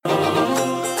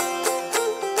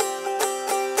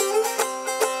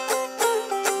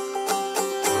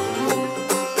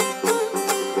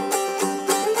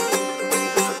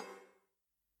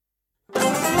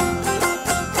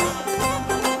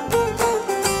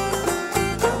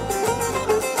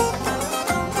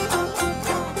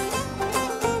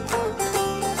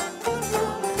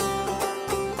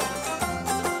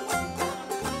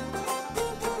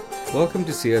Welcome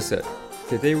to CSET.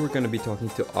 Today we're going to be talking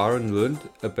to Aron Lund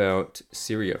about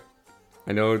Syria.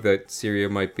 I know that Syria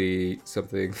might be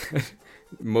something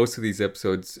most of these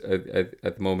episodes at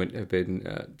the moment have been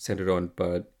centered on,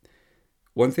 but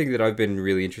one thing that I've been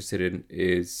really interested in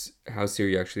is how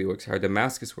Syria actually works, how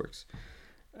Damascus works,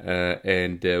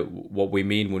 and what we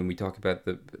mean when we talk about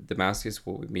the Damascus,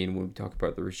 what we mean when we talk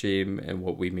about the regime, and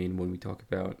what we mean when we talk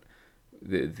about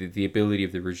the ability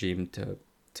of the regime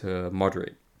to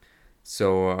moderate.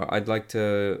 So I'd like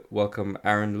to welcome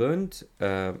Aron Lund,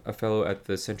 a fellow at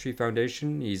the Century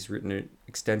Foundation. He's written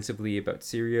extensively about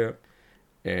Syria.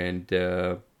 And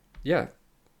yeah,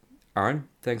 Aron,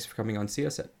 thanks for coming on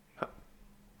CSET.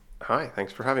 Hi,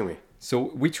 thanks for having me.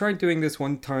 So we tried doing this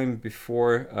one time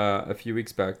before a few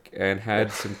weeks back and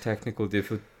had some technical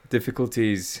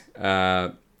difficulties.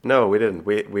 No, we didn't.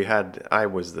 I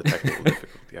was the technical difficulty.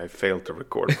 I failed to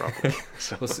record properly.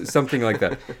 So. Well, something like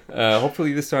that.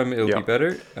 Hopefully this time it'll be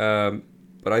better.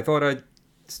 But I thought I'd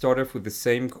start off with the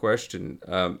same question,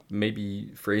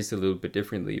 maybe phrased a little bit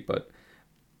differently. But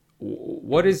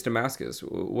what is Damascus?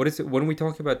 What is it when we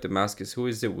talk about Damascus? Who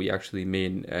is it we actually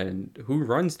mean, and who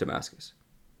runs Damascus?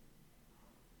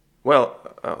 Well,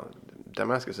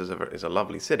 Damascus is a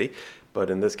lovely city, but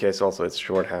in this case also it's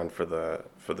shorthand for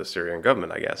the Syrian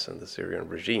government, I guess, and the Syrian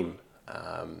regime.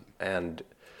 And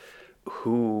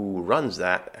who runs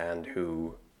that and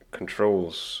who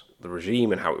controls the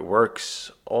regime and how it works,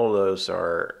 all those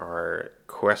are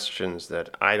questions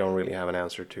that I don't really have an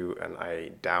answer to, and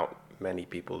I doubt many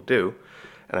people do.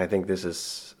 And I think this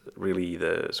is really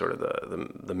the sort of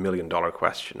the $1 million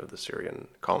question of the Syrian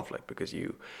conflict, because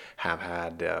you have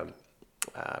had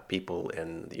people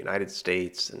in the United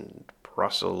States and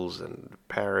Brussels and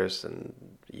Paris and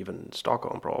even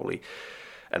Stockholm probably,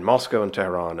 and Moscow and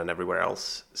Tehran and everywhere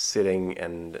else sitting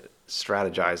and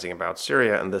strategizing about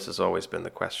Syria, and this has always been the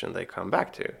question they come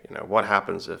back to. You know, what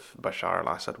happens if Bashar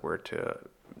al-Assad were to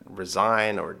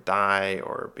resign or die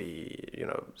or be,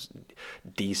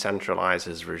 decentralize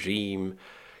his regime?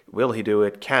 Will he do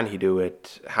it? Can he do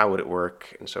it? How would it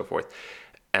work? And so forth.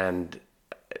 And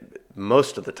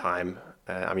most of the time,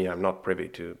 I'm not privy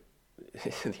to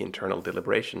the internal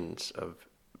deliberations of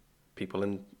people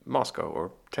in Moscow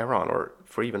or Tehran or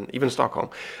for even Stockholm,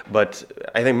 but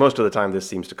I think most of the time this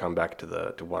seems to come back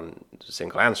to one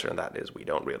single answer, and that is we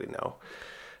don't really know.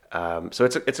 So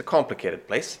it's a complicated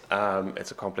place.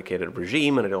 It's a complicated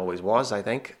regime, and it always was, I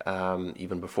think,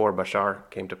 even before Bashar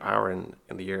came to power in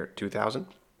the year 2000.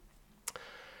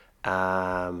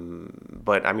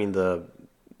 But I mean,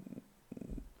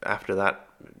 after that,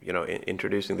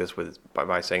 introducing this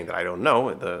by saying that I don't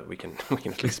know, we can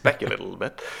at least speculate a little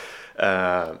bit.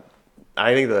 I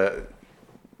think the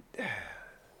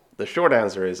short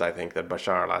answer is I think that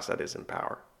Bashar al-Assad is in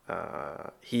power.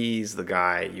 He's the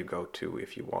guy you go to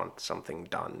if you want something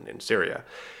done in Syria.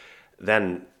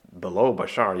 Then below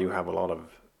Bashar, you have a lot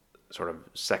of sort of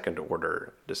second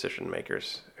order decision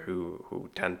makers who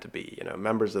tend to be,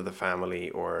 members of the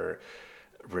family or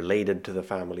related to the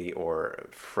family or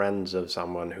friends of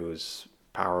someone who's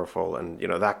powerful, and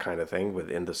that kind of thing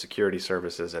within the security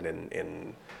services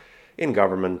and in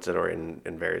government or in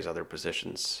various other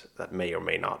positions that may or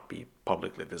may not be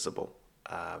publicly visible.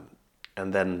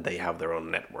 And then they have their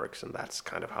own networks, and that's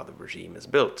kind of how the regime is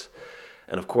built.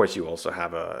 And of course, you also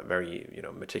have a very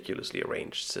meticulously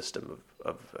arranged system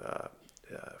of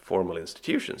formal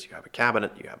institutions. You have a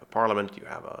cabinet, you have a parliament, you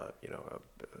have a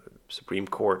Supreme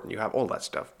Court, and you have all that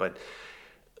stuff. But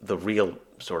the real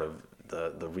sort of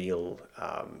the real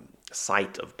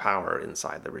site of power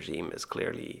inside the regime is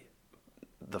clearly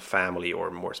the family, or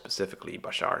more specifically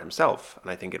Bashar himself. And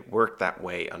I think it worked that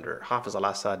way under Hafez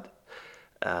al-Assad,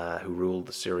 who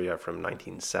ruled Syria from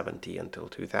 1970 until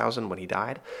 2000 when he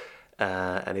died.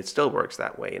 And it still works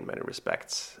that way in many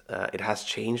respects. It has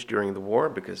changed during the war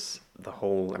because the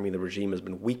regime has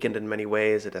been weakened in many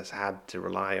ways. It has had to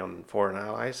rely on foreign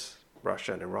allies,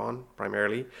 Russia and Iran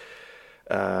primarily,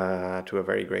 to a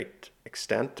very great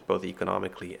extent, both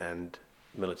economically and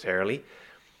militarily.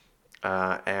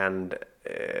 The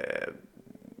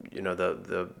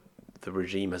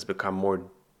regime has become more,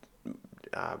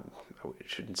 I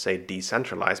shouldn't say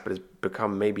decentralized, but it's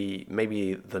become maybe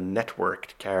the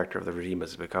networked character of the regime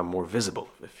has become more visible,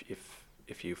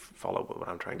 if you follow what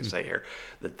I'm trying to say here,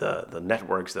 that the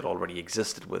networks that already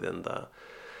existed within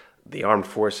the armed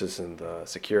forces and the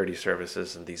security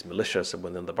services and these militias and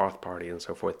within the Ba'ath Party and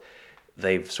so forth,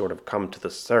 they've sort of come to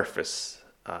the surface.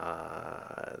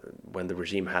 When the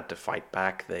regime had to fight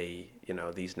back,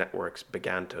 these networks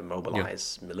began to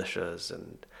mobilize militias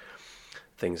and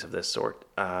things of this sort.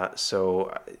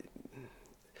 So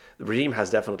the regime has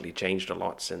definitely changed a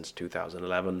lot since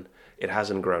 2011. It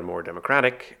hasn't grown more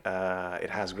democratic. It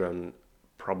has grown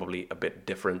probably a bit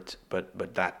different,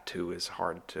 but that too is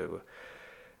hard to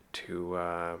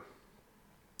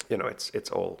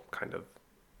it's all kind of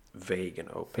vague and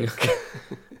opaque.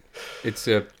 It's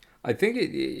I think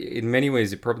in many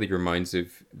ways it probably reminds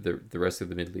of the rest of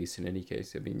the Middle East. In any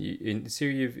case, I mean, in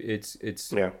Syria, it's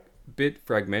Yeah. a bit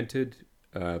fragmented.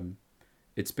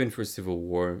 It's been for civil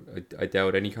war. I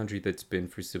doubt any country that's been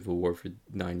for civil war for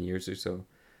 9 years or so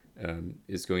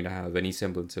is going to have any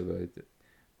semblance of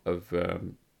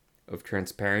of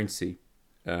transparency.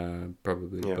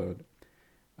 Probably, Yeah. but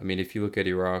I mean, if you look at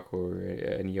Iraq or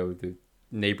any of the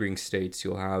neighboring states,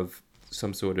 you'll have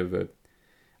some sort of a.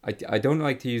 I don't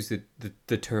like to use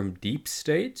the term deep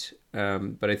state,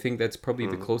 but I think that's probably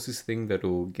the closest thing that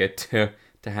will get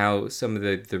to how some of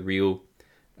the real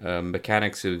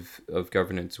mechanics of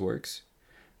governance works.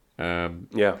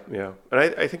 Yeah, yeah. And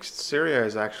I think Syria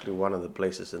is actually one of the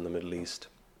places in the Middle East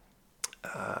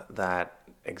that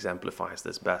exemplifies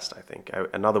this best, I think.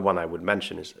 Another one I would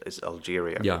mention is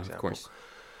Algeria, for Yeah, example. of course.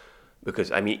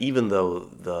 Because, I mean, even though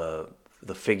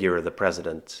the figure of the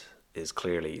president is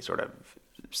clearly sort of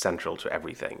central to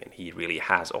everything, and he really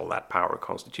has all that power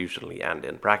constitutionally and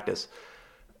in practice,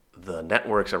 the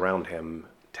networks around him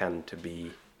tend to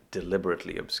be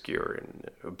deliberately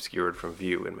obscured from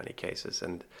view in many cases.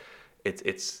 And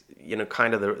it's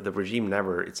kind of the regime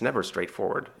it's never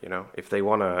straightforward. If they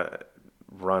want to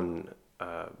run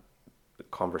a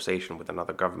conversation with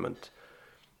another government,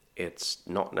 it's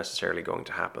not necessarily going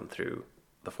to happen through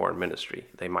the foreign ministry.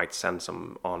 They might send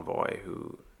some envoy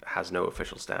who has no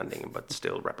official standing but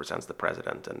still represents the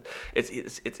president, and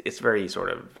it's very sort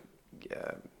of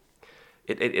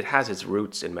it has its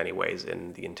roots in many ways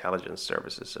in the intelligence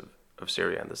services of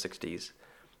Syria in the 60s,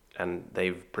 and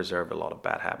they've preserved a lot of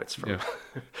bad habits from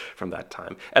from that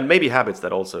time, and maybe habits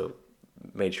that also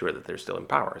made sure that they're still in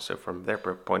power. So from their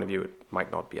point of view, it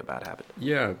might not be a bad habit.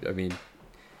 Yeah, I mean,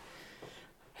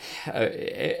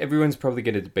 everyone's probably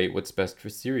going to debate what's best for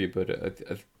Syria, but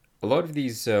a lot of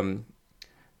these,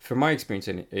 from my experience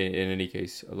in any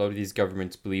case, a lot of these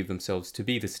governments believe themselves to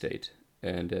be the state,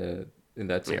 and in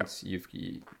that sense,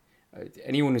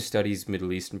 anyone who studies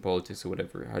Middle Eastern politics or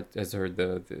whatever has heard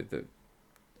the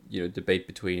debate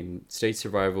between state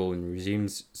survival and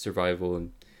regime's survival,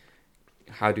 and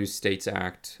how do states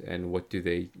act, and what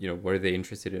are they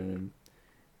interested in, and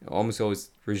almost always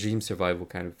regime survival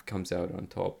kind of comes out on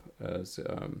top as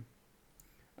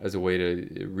a way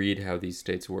to read how these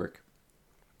states work.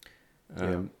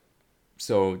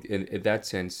 So in that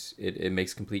sense, it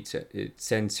makes complete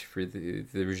sense for the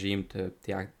regime to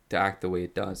act the way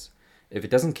it does. If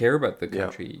it doesn't care about the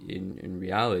country in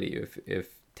reality, if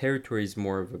territory is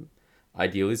more of an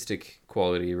idealistic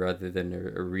quality rather than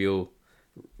a real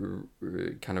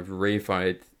kind of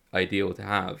reified ideal to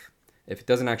have, if it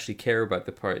doesn't actually care about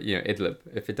the part, Idlib,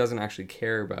 if it doesn't actually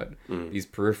care about these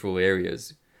peripheral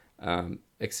areas,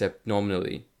 except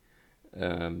nominally,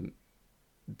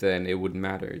 then it wouldn't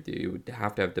matter. You would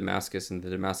have to have Damascus and the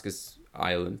Damascus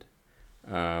Island,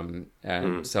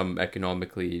 and some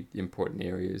economically important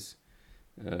areas,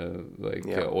 like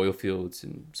oil fields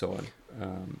and so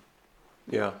on.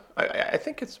 I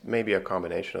think it's maybe a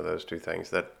combination of those two things.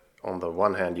 That on the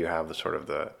one hand, you have the sort of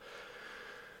the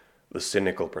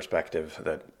cynical perspective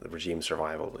that the regime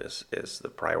survival is the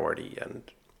priority,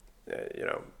 and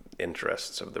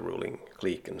interests of the ruling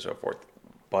clique and so forth.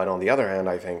 But on the other hand,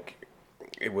 I think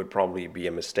it would probably be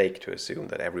a mistake to assume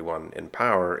that everyone in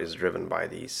power is driven by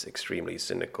these extremely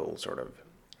cynical sort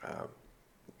of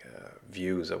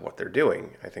views of what they're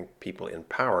doing. I think people in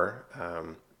power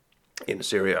in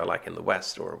Syria, like in the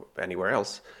West or anywhere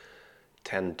else,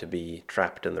 tend to be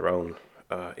trapped in their own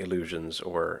illusions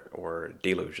or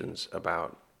delusions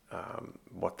about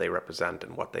what they represent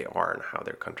and what they are and how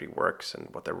their country works and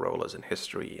what their role is in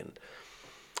history, and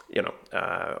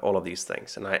all of these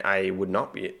things. And I would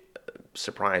not be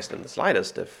surprised in the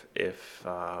slightest if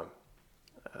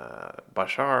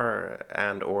Bashar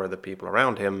and or the people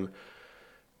around him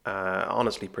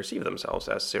honestly perceive themselves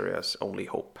as Syria's only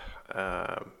hope.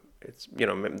 It's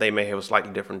they may have a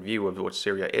slightly different view of what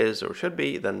Syria is or should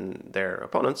be than their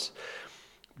opponents,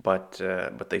 but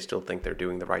they still think they're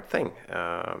doing the right thing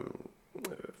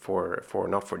for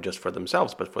not for just for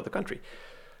themselves but for the country.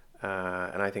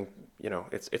 And I think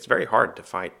it's very hard to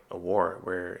fight a war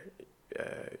where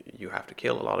you have to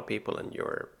kill a lot of people, and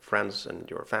your friends and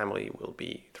your family will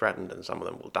be threatened, and some of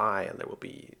them will die, and there will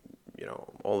be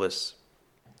all this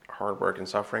hard work and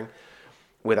suffering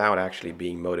without actually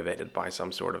being motivated by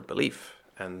some sort of belief.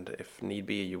 And if need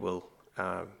be, you will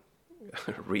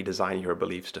redesign your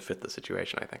beliefs to fit the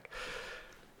situation, I think.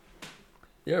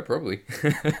 Yeah, probably.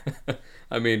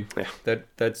 I mean, Yeah.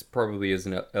 that's probably is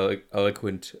an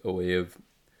eloquent way of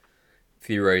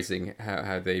theorizing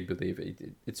how they believe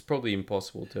it. It's probably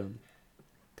impossible to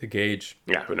gauge.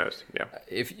 Yeah, who knows? Yeah.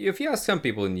 If you ask some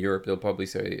people in Europe, they'll probably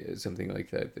say something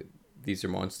like that these are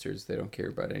monsters. They don't care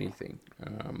about anything.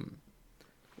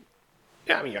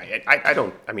 Yeah, I mean, I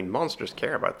don't. I mean, monsters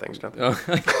care about things, don't they?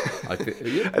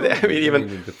 Yeah, I mean, even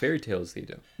in the fairy tales they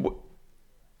do.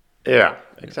 yeah,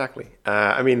 exactly.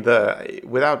 I mean,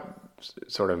 without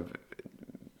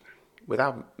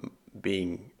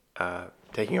being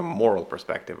taking a moral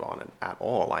perspective on it at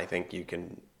all, I think you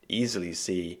can easily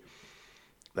see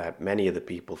that many of the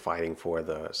people fighting for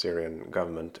the Syrian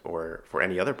government or for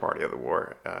any other party of the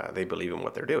war, they believe in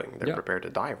what they're doing. They're prepared to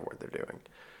die for what they're doing,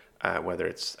 whether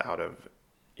it's out of,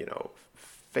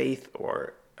 faith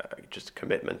or just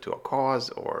commitment to a cause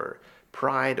or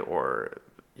pride or,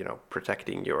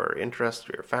 protecting your interests,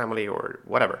 your family or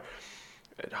whatever.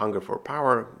 Hunger for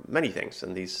power, many things,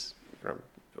 and these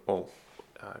all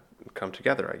come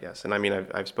together, I guess. And I mean,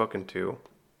 I've spoken to.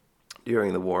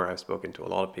 During the war, I've spoken to a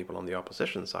lot of people on the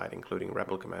opposition side, including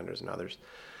rebel commanders and others.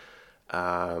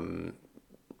 And,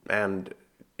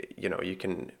 you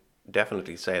can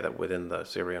definitely say that within the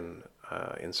Syrian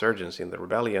insurgency and the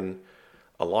rebellion,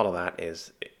 a lot of that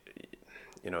is,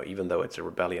 even though it's a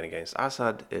rebellion against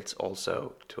Assad, it's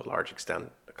also, to a large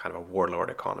extent, kind of a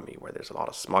warlord economy where there's a lot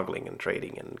of smuggling and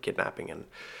trading and kidnapping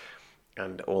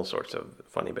and all sorts of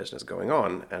funny business going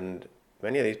on. And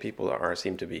many of these people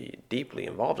seem to be deeply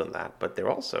involved in that, but they're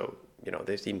also,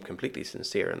 they seem completely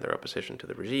sincere in their opposition to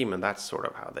the regime, and that's sort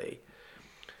of how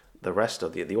the rest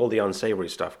of all the unsavory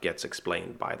stuff gets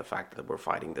explained by the fact that we're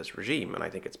fighting this regime, and I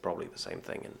think it's probably the same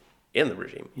thing in the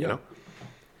regime, you know?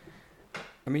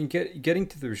 I mean, getting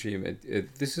to the regime,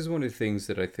 this is one of the things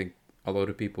that I think a lot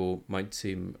of people might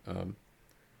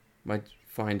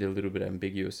find a little bit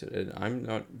ambiguous. And I'm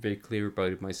not very clear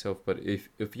about it myself, but if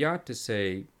you had to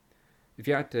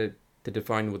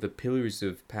define what the pillars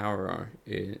of power are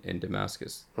in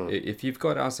Damascus, if you've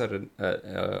got Assad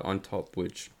on top,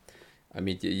 which, I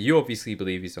mean, you obviously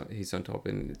believe he's on top,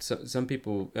 and some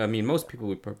people, I mean, most people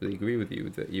would probably agree with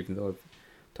you, that even though I've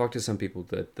talked to some people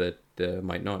that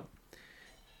might not.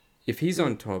 If he's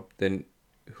on top, then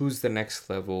who's the next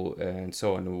level and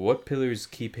so on? What pillars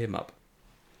keep him up?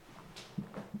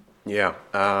 Yeah.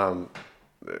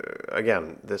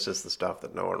 Again, this is the stuff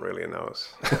that no one really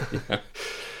knows.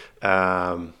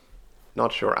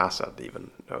 Not sure Assad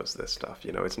even knows this stuff.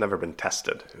 It's never been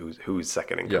tested who's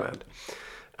second in command.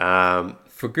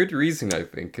 For good reason, I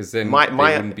think, because then they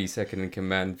wouldn't be second in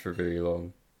command for very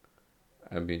long.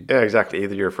 I mean, yeah, exactly.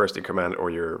 Either you're first in command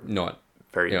or you're not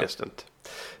very distant.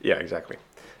 Yeah, exactly.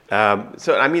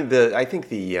 So I mean, I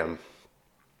think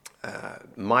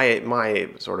my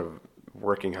sort of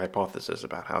working hypothesis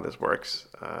about how this works,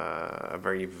 a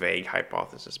very vague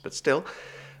hypothesis, but still,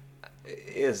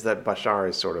 is that Bashar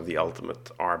is sort of the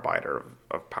ultimate arbiter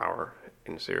of power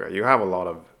in Syria. You have a lot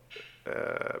of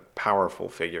powerful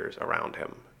figures around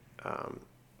him,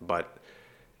 but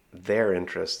their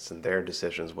interests and their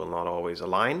decisions will not always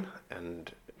align,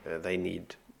 and they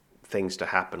need things to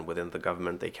happen within the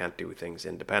government. They can't do things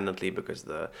independently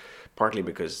partly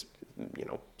because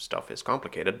stuff is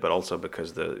complicated, but also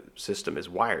because the system is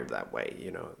wired that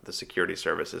way. The security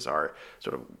services are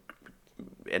sort of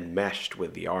enmeshed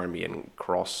with the army and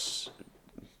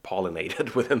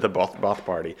cross-pollinated within the Ba'ath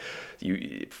Party.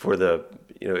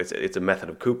 It's a method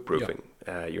of coup-proofing.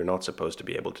 Yeah. You're not supposed to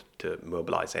be able to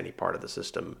mobilize any part of the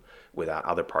system without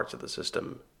other parts of the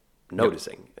system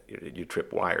noticing. Yep. You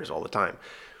trip wires all the time.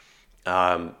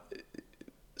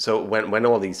 So when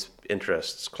all these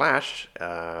interests clash,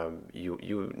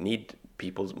 you need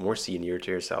people more senior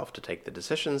to yourself to take the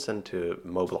decisions and to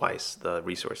mobilize the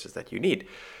resources that you need.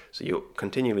 So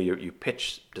you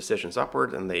pitch decisions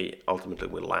upward, and they ultimately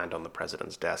will land on the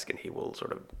president's desk, and he will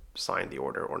sort of sign the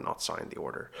order or not sign the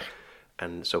order.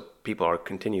 And so people are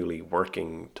continually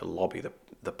working to lobby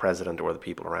the president or the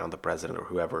people around the president or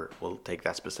whoever will take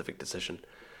that specific decision,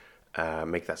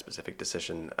 make that specific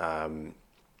decision. And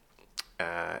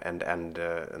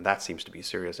that seems to be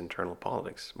serious internal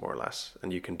politics, more or less.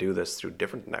 And you can do this through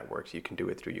different networks. You can do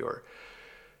it through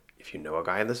if you know a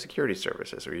guy in the security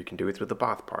services, or you can do it through the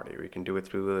Ba'ath Party, or you can do it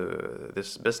through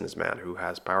this businessman who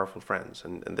has powerful friends.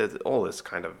 And there's all this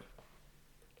kind of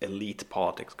elite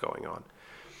politics going on.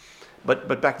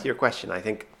 But back to your question, I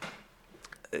think,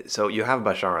 so you have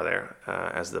Bashar there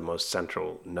as the most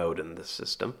central node in this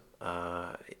system.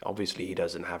 Obviously, he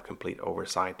doesn't have complete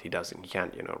oversight. He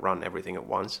can't, run everything at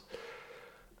once.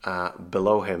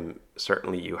 Below him,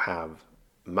 certainly you have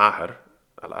Maher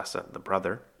al-Assad, the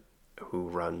brother, who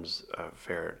runs a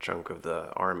fair chunk of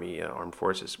the army, armed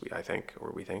forces, we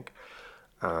think.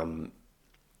 Um,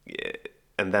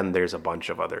 and then there's a bunch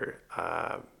of other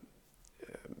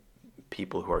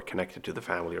people who are connected to the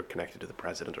family or connected to the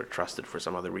president or trusted for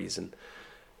some other reason,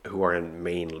 who are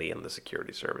mainly in the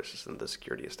security services and the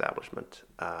security establishment.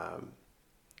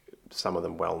 Some of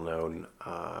them well-known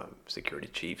security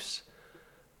chiefs,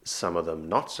 some of them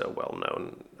not so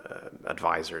well-known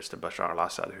advisors to Bashar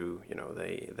al-Assad, who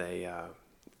they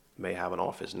may have an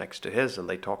office next to his and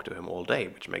they talk to him all day,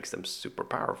 which makes them super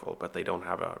powerful, but they don't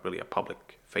have really a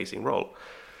public-facing role.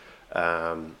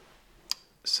 And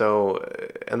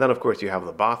then of course you have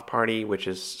the Ba'ath Party, which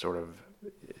is sort of,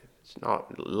 it's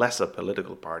not less a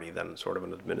political party than sort of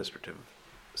an administrative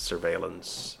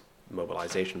surveillance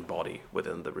mobilization body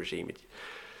within the regime.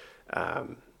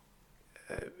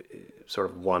 Sort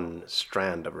of one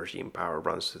strand of regime power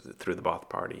runs through the Ba'ath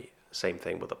Party. Same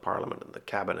thing with the parliament and the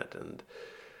cabinet and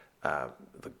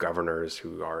the governors,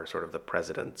 who are sort of the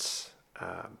president's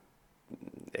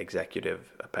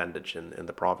executive appendage in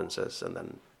the provinces, and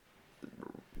then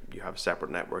you have separate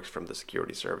networks from the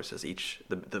security services.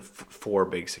 The four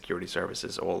big security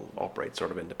services all operate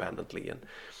sort of independently,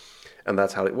 and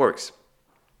that's how it works.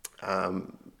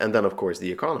 And then of course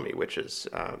the economy, which is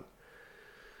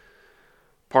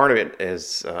part of it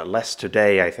is less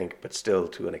today, I think, but still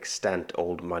to an extent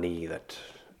old money that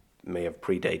may have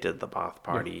predated the Ba'ath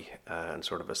Party and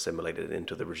sort of assimilated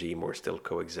into the regime, or still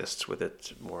coexists with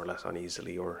it more or less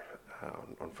uneasily or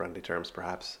on friendly terms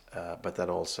perhaps. But then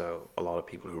also a lot of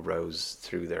people who rose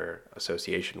through their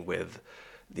association with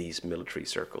these military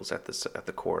circles at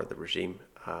the core of the regime,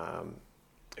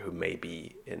 who may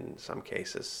be in some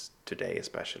cases today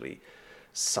especially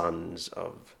sons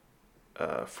of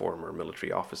former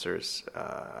military officers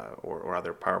or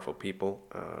other powerful people.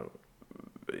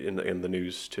 In the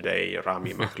news today,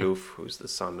 Rami Makhlouf, who's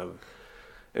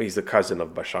he's the cousin of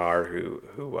Bashar,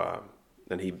 who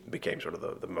and he became sort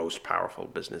of the most powerful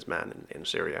businessman in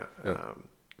Syria,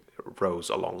 rose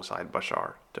alongside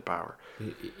Bashar to power.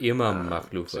 Imam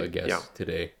Makhlouf, I guess,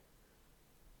 today.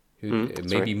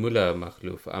 Maybe Mullah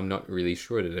Makhlouf. I'm not really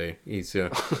sure today. He's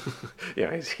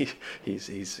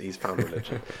he's found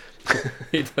religion.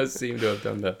 He does seem to have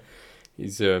done that.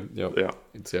 He's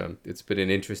it's been an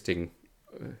interesting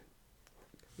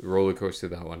roller coaster,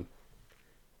 that one.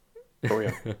 Oh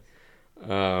yeah.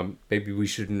 Maybe we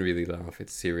shouldn't really laugh at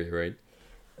Syria, right?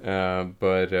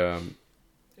 But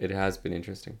it has been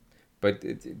interesting. But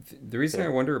the reason I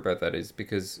wonder about that is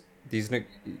because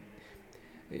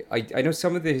I know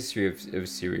some of the history of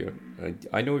Syria.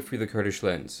 I know it through the Kurdish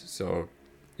lens, so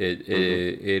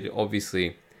it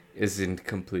obviously isn't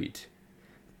complete.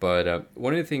 But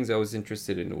one of the things I was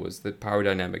interested in was the power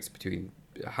dynamics between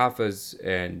Hafez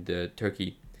and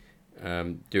Turkey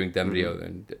during Demriel,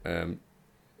 and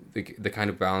the kind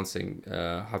of balancing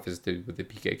Hafez did with the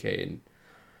PKK,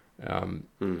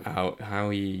 and how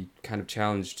he kind of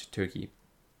challenged Turkey.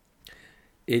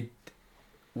 It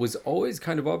was always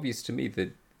kind of obvious to me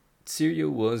that Syria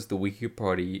was the weaker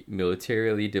party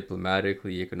militarily,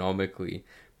 diplomatically, economically,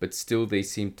 but still they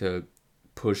seemed to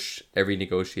push every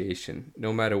negotiation,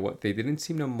 no matter what. They didn't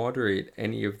seem to moderate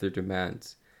any of their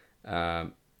demands,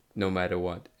 no matter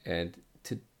what. And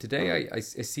today I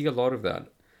see a lot of that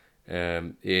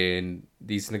in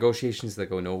these negotiations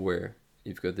that go nowhere.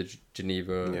 You've got the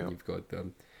Geneva, you've got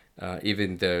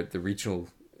even the regional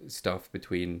stuff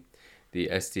between the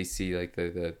SDC, like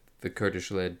the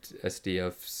Kurdish-led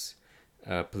SDF's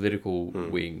political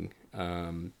wing,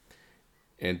 and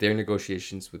their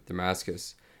negotiations with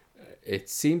Damascus. It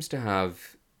seems to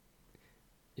have,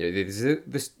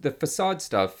 the facade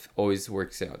stuff always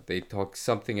works out. They talk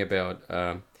something about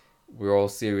we're all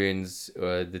Syrians,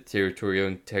 the territorial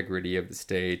integrity of the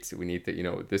state. We need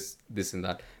this and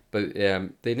that. But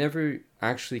they never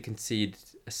actually concede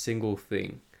a single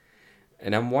thing.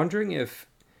 And I'm wondering if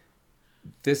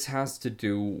this has to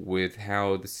do with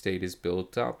how the state is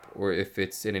built up, or if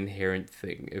it's an inherent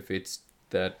thing, if it's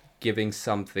that giving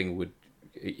something would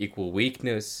equal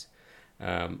weakness,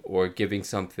 or giving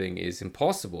something is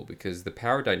impossible because the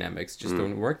power dynamics just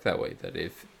don't work that way. That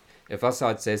if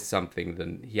Assad says something,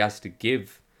 then he has to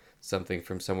give something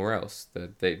from somewhere else.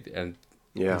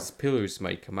 These pillars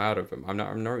might come out of him. I'm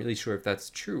not really sure if that's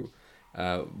true.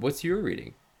 What's your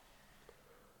reading?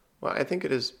 Well, I think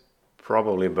it is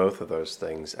probably both of those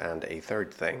things and a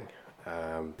third thing.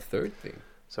 Third thing?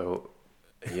 So,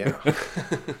 yeah.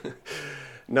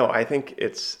 No, I think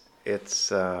it's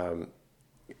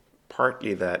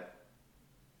partly that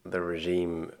the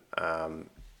regime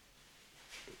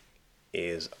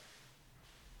is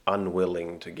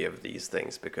unwilling to give these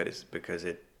things because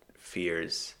it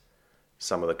fears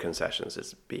some of the concessions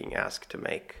it's being asked to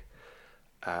make.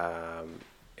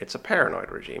 It's a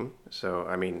paranoid regime. So,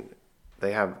 I mean,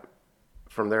 they have,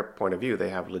 from their point of view, they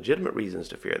have legitimate reasons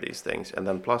to fear these things. And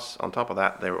then plus, on top of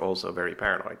that, they're also very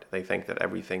paranoid. They think that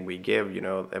everything we give, you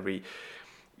know, we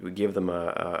give them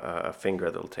a finger,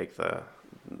 they'll take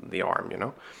the arm, you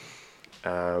know.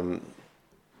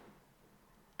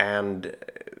 And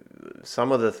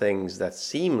some of the things that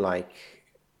seem like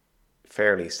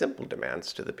fairly simple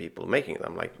demands to the people making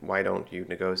them, like why don't you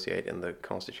negotiate in the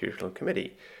Constitutional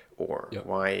Committee, or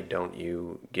why don't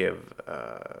you give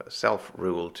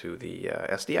self-rule to the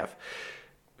SDF?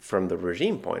 From the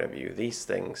regime point of view, these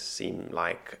things seem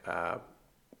like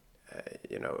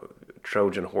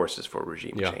Trojan horses for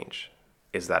regime change.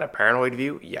 Is that a paranoid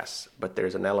view? Yes, but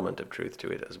there's an element of truth to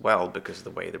it as well, because of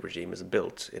the way the regime is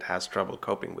built. It has trouble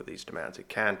coping with these demands. It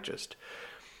can't just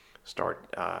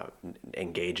start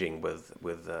engaging with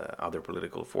other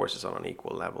political forces on an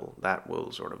equal level. That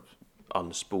will sort of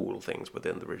unspool things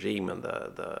within the regime and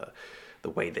the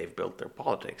way they've built their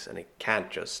politics. And it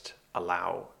can't just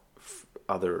allow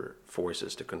other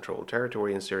forces to control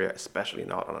territory in Syria, especially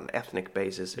not on an ethnic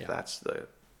basis, if that's the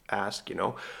ask, you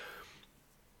know,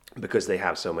 because they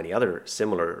have so many other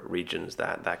similar regions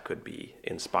that could be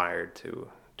inspired to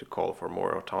call for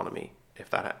more autonomy if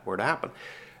that were to happen.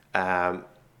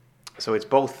 So it's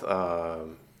both a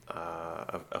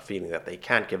feeling that they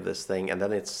can't give this thing, and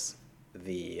then it's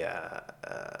the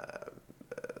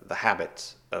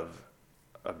habit of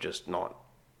just not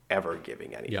ever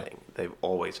giving anything. They've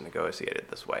always negotiated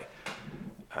this way.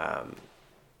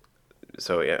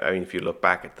 So I mean, if you look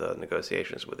back at the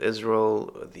negotiations with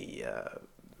Israel,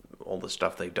 all the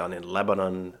stuff they've done in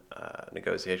Lebanon,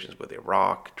 negotiations with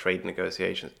Iraq, trade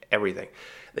negotiations, everything,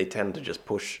 they tend to just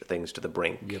push things to the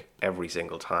brink every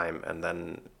single time, and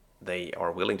then they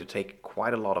are willing to take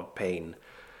quite a lot of pain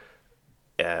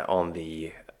on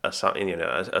the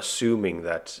assuming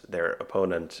that their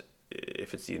opponent,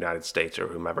 if it's the United States or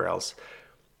whomever else,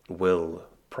 will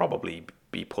probably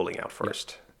be pulling out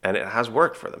first. And it has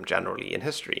worked for them generally in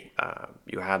history.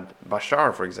 You had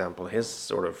Bashar, for example, his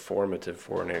sort of formative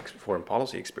foreign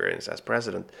policy experience as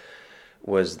president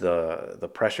was the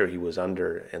pressure he was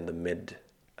under in the mid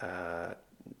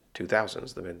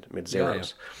 2000s, the mid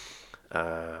zeros,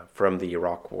 from the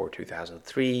Iraq War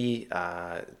 2003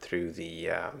 through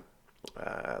the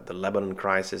Lebanon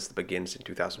crisis that begins in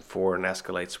 2004 and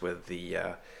escalates with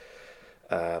the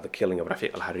killing of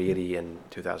Rafiq al-Hariri in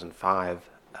 2005.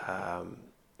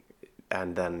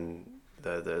 And then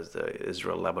the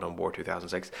Israel-Lebanon War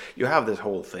 2006. You have this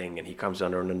whole thing, and he comes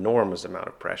under an enormous amount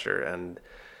of pressure, and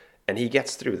he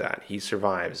gets through that. He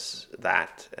survives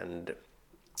that, and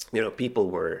people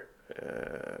were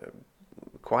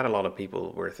quite a lot of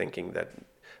people were thinking that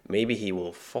maybe he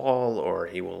will fall, or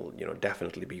he will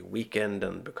definitely be weakened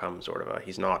and become sort of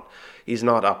he's not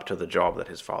up to the job that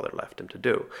his father left him to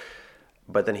do.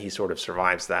 But then he sort of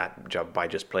survives that job by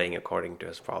just playing according to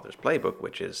his father's playbook,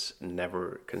 which is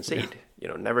never concede.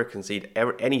 Never concede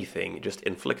ever anything. Just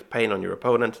inflict pain on your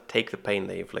opponent, take the pain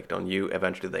they inflict on you.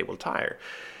 Eventually they will tire.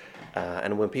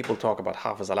 And when people talk about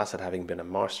Hafez al-Assad having been a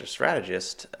master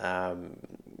strategist,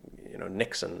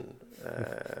 Nixon,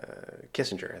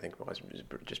 Kissinger, I think, was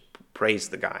just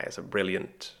praised the guy as a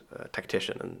brilliant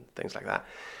tactician and things like that.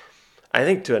 I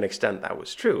think to an extent that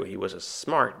was true. He was a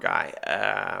smart guy.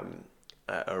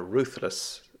 A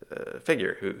ruthless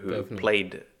figure who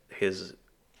played his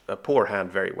poor hand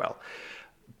very well.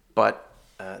 But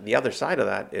the other side of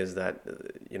that is that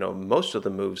most of the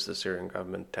moves the Syrian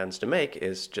government tends to make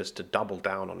is just to double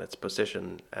down on its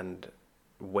position and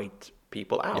wait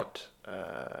people out.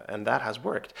 And that has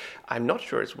worked. I'm not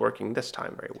sure it's working this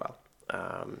time very well.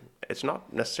 It's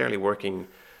not necessarily working,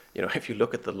 if you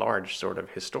look at the large sort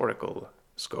of historical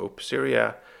scope,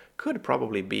 Syria could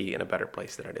probably be in a better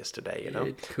place than it is today,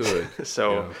 It could.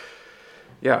 So,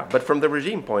 but from the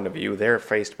regime point of view, they're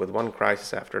faced with one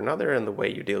crisis after another, and the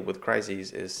way you deal with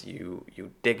crises is you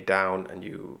dig down and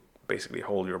you basically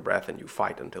hold your breath and you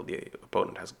fight until the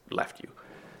opponent has left you.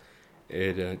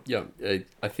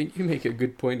 I think you make a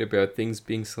good point about things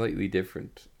being slightly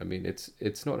different. I mean,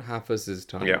 it's not Hafez's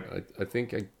time. I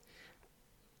think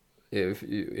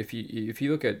if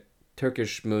you look at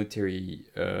Turkish military.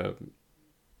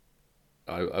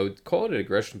 I would call it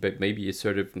aggression, but maybe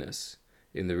assertiveness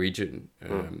in the region.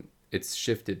 It's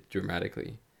shifted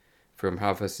dramatically from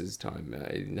Hafez's time.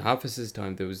 In Hafez's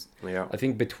time, there was, I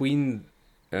think, between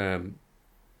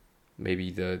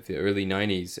maybe the early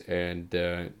 90s and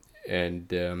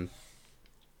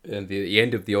the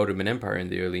end of the Ottoman Empire in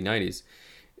the early 90s,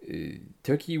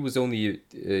 Turkey was only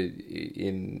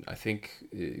in, I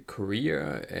think,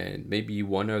 Korea and maybe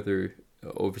one other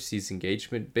overseas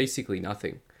engagement, basically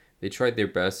nothing. They tried their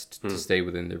best to stay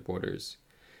within their borders.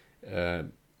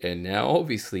 And now,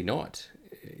 obviously not.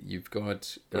 You've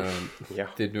got Yeah.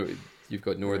 you've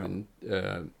got northern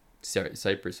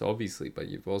Cyprus, obviously, but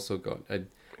you've also got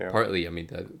Yeah. partly. I mean,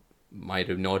 that might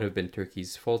have not have been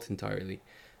Turkey's fault entirely,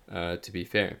 to be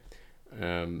fair.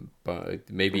 But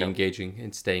maybe Yeah. engaging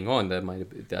and staying on,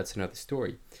 that's another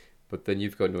story. But then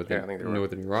you've got I think they're right.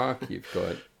 northern Iraq. You've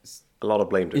got A lot of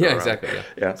blame to go yeah, around. exactly.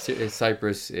 Yeah, Yeah.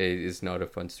 Cyprus is not a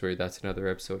fun story. That's another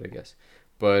episode, I guess.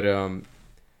 But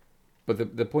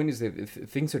the point is that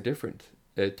things are different.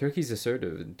 Turkey's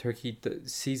assertive, and Turkey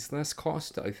sees less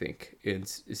cost, I think, in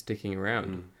sticking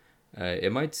around.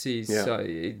 It might see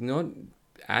not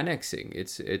annexing.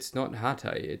 It's not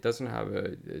Hatay. It doesn't have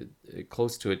a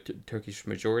close to a Turkish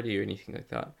majority or anything like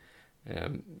that.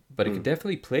 But it could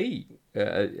definitely play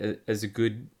as a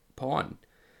good pawn.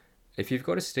 If you've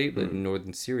got a statelet in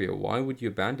northern Syria, why would you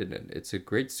abandon it? It's a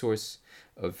great source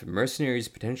of mercenaries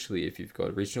potentially if you've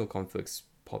got regional conflicts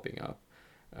popping up.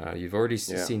 You've already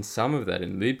seen some of that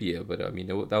in Libya, but I mean,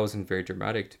 that wasn't very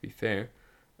dramatic, to be fair.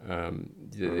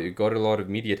 It got a lot of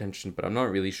media attention, but I'm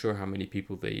not really sure how many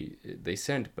people they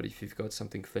sent. But if you've got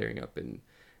something flaring up in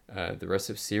the rest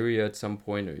of Syria at some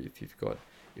point, or if you've got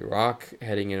Iraq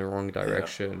heading in a wrong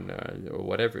direction, or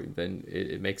whatever, then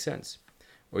it makes sense.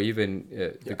 Or even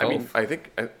the Gulf. I mean, I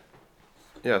think.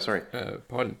 Yeah. Sorry.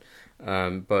 Pardon.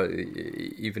 But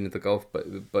even in the Gulf,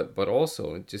 but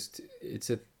also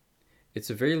it's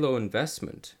a very low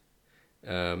investment.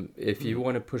 If you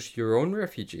want to push your own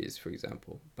refugees, for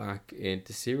example, back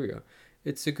into Syria,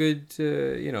 it's a good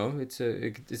it's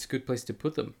a good place to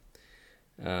put them.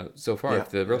 So far, if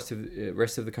the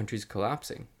rest of the country is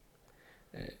collapsing,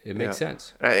 it makes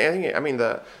sense. I think. I mean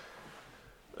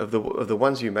Of the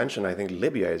ones you mentioned, I think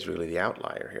Libya is really the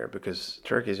outlier here because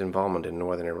Turkey's involvement in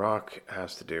northern Iraq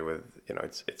has to do with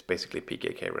it's basically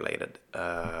PKK related.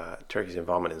 Turkey's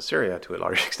involvement in Syria to a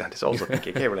large extent is also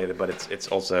PKK related, but it's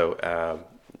also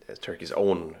Turkey's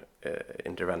own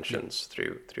interventions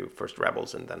through first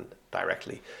rebels and then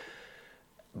directly.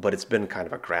 But it's been kind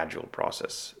of a gradual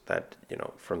process that,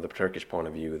 from the Turkish point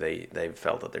of view, they've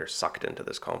felt that they're sucked into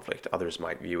this conflict. Others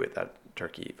might view it that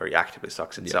Turkey very actively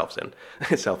sucks itself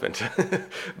into.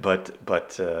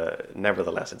 but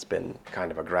nevertheless, it's been kind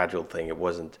of a gradual thing. It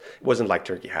wasn't like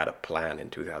Turkey had a plan in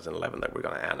 2011 that we're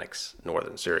going to annex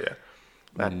northern Syria.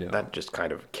 That just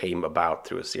kind of came about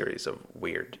through a series of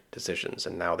weird decisions,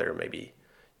 and now they're maybe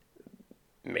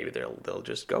they'll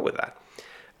just go with that.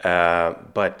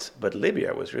 But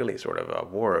Libya was really sort of a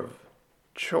war of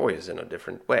choice in a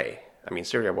different way. I mean,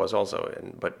 Syria was also,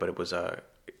 but it was a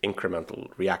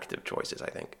incremental reactive choices, I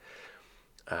think.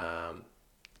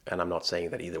 And I'm not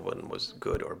saying that either one was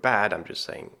good or bad. I'm just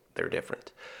saying they're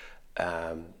different.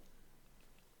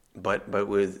 But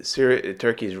with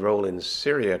Turkey's role in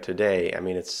Syria today, I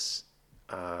mean,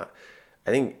 I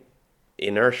think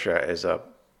inertia is a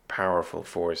powerful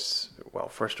force. Well,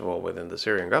 first of all, within the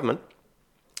Syrian government,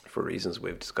 for reasons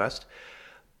we've discussed,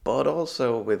 but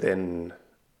also within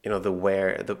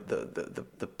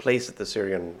the place that the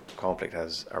Syrian conflict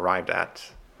has arrived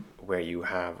at, where you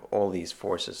have all these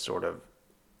forces sort of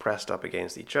pressed up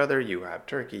against each other. You have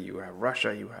Turkey, you have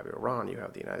Russia, you have Iran, you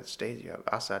have the United States, you have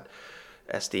Assad,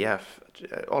 SDF,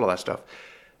 all of that stuff.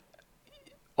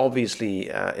 Obviously,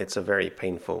 it's a very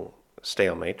painful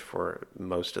stalemate for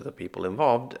most of the people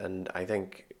involved, and I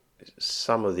think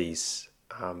some of these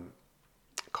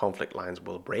conflict lines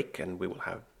will break and we will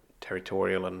have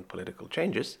territorial and political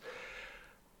changes,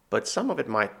 but some of it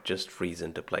might just freeze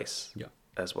into place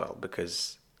as well,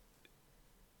 because,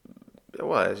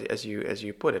 well, as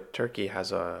you put it, Turkey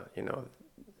has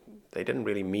they didn't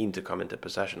really mean to come into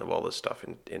possession of all this stuff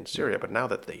in Syria, but now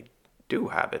that they do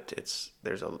have it, it's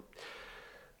a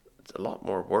lot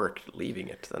more work leaving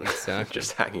it than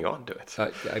just hanging on to it.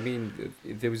 I mean,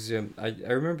 there was I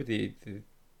remember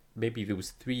maybe it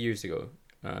was 3 years ago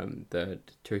that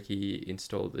Turkey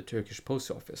installed the Turkish post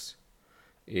office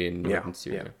in northern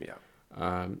Syria.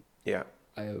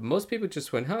 Most people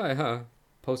just went, "Hi,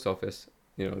 post office."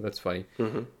 That's funny.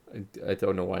 Mm-hmm. I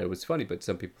don't know why it was funny, but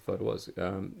some people thought it was.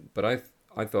 But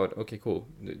I thought, okay, cool.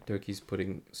 Turkey's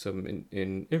putting some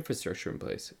in infrastructure in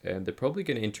place, and they're probably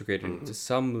going to integrate it to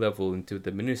some level into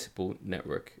the municipal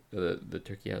network that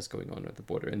Turkey has going on at the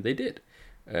border, and they did.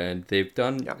 And they've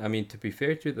done, I mean, to be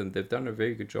fair to them, they've done a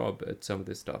very good job at some of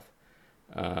this stuff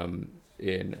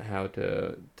in how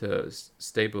to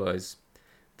stabilize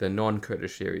the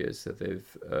non-Kurdish areas that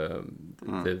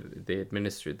they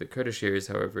administered. The Kurdish areas,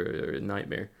 however, are a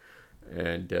nightmare,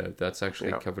 and that's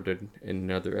actually covered in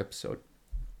another episode.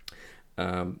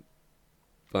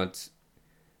 But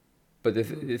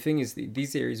the thing is,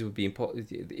 these areas would be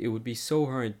it would be so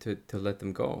hard to let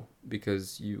them go,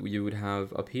 because you would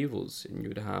have upheavals, and you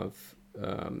would have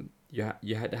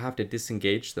you had to have to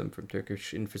disengage them from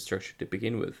Turkish infrastructure to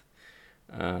begin with.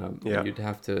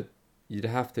 You'd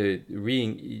have to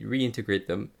reintegrate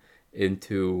them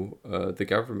into the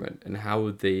government, and how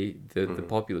would the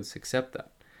populace accept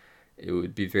that? It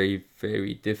would be very,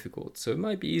 very difficult. So it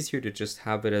might be easier to just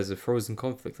have it as a frozen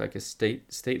conflict, like a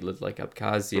statelet, like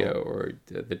Abkhazia or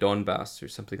the Donbass or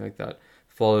something like that,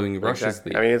 following Russia's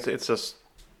lead. I mean, it's just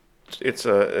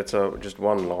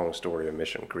one long story of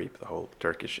mission creep, the whole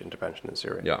Turkish intervention in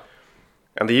Syria. Yeah.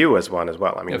 And the US one as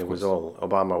well. I mean,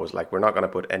 Obama was like, we're not going to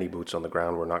put any boots on the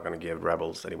ground. We're not going to give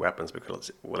rebels any weapons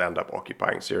because we'll end up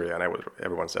occupying Syria. And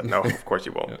everyone said, no, of course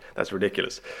you won't. That's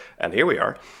ridiculous. And here we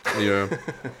are. Yeah.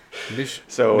 Mission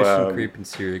creep and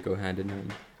Syria go hand in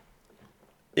hand.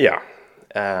 Yeah.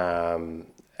 I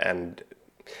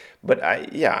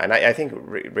think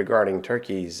regarding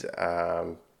Turkey's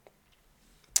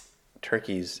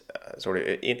sort of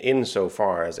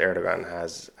insofar as Erdogan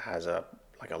has a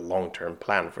long-term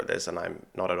plan for this, and I'm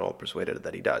not at all persuaded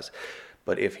that he does.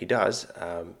 But if he does,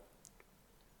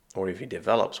 or if he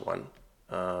develops one,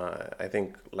 I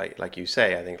think, like you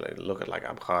say, I think look at like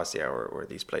Abkhazia or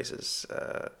these places,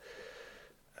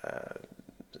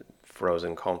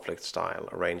 frozen conflict style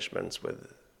arrangements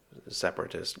with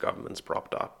separatist governments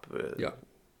propped up,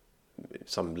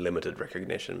 some limited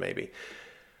recognition maybe.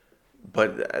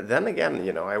 But then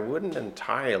again, I wouldn't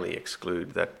entirely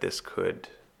exclude that this could,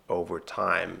 over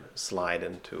time, slide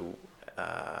into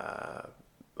a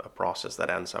process that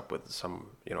ends up with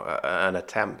some, an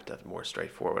attempt at more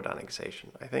straightforward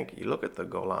annexation. I think you look at the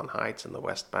Golan Heights and the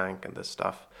West Bank and this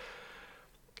stuff.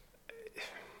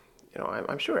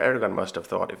 I'm sure Erdogan must have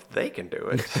thought, if they can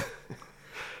do it,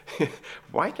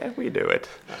 why can't we do it?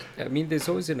 I mean, there's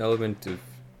always an element of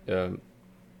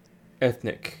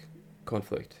ethnic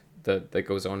conflict that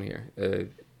goes on here.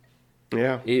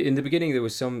 In the beginning, there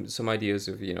was some ideas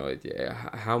of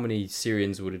how many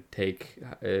Syrians would it take,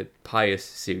 pious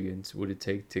Syrians would it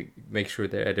take to make sure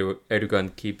that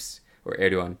Erdogan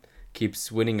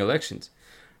keeps winning elections,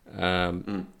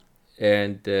 and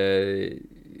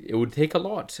it would take a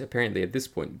lot apparently at this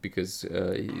point, because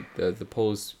the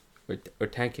polls are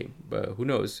tanking. But who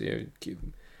knows?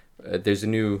 There's a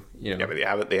new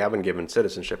but they haven't given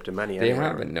citizenship to many. They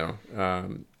haven't, no.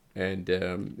 And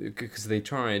because they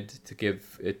tried to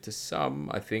give it to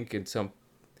some, I think in some,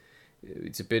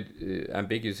 it's a bit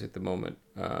ambiguous at the moment,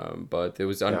 but there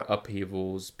was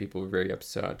upheavals, people were very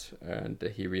upset, and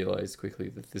he realized quickly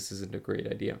that this isn't a great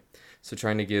idea. So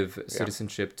trying to give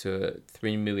citizenship to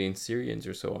 3 million Syrians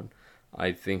or so on,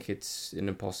 I think it's an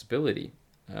impossibility.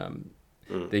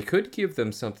 They could give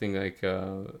them something like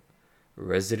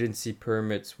residency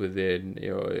permits within,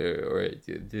 or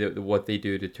what they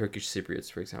do to Turkish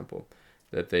Cypriots, for example,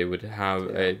 that they would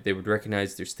have, they would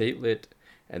recognize their statelet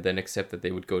and then accept that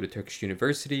they would go to Turkish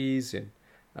universities and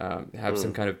have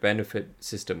some kind of benefit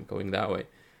system going that way.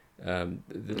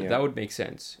 That would make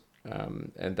sense,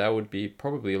 and that would be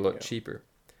probably a lot cheaper.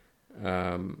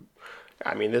 I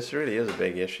mean, this really is a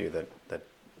big issue that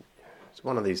it's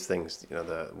one of these things,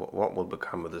 what will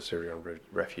become of the Syrian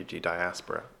refugee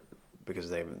diaspora, because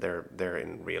they're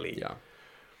in really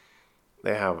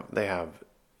they have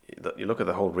you look at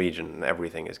the whole region and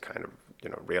everything is kind of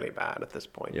really bad at this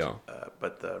point.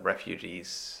 But the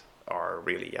refugees are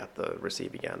really at the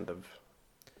receiving end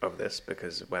of this,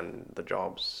 because when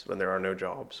there are no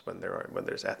jobs, when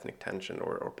there's ethnic tension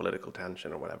or political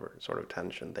tension or whatever sort of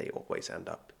tension, they always end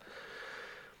up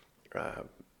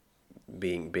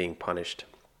being punished.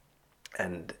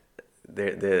 And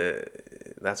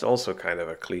that's also kind of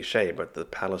a cliche, but the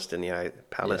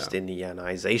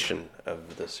Palestinianization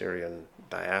of the Syrian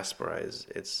diaspora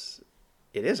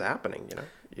it is happening.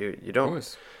 You don't.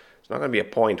 It's not going to be a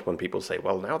point when people say,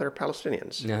 "Well, now they're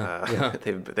Palestinians."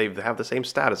 They have the same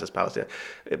status as Palestinians,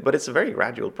 but it's a very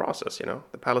gradual process.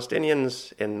 The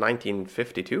Palestinians in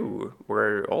 1952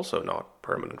 were also not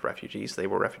permanent refugees; they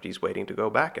were refugees waiting to go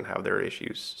back and have their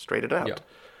issues straightened out.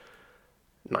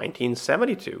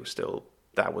 1972, still,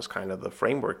 that was kind of the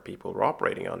framework people were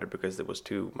operating under, because there was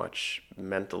too much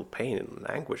mental pain and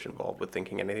anguish involved with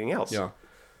thinking anything else.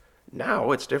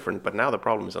 Now it's different, but now the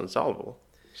problem is unsolvable.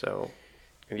 So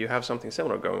you have something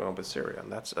similar going on with Syria,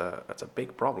 and that's a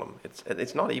big problem.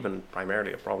 It's not even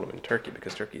primarily a problem in Turkey,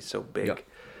 because Turkey is so big,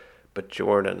 but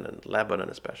Jordan and Lebanon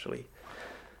especially,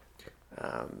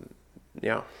 Um,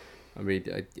 yeah, I mean,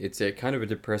 it's a kind of a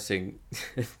depressing,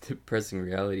 depressing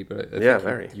reality, but I yeah, think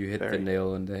very, you hit the very.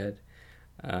 nail on the head.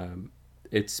 Um,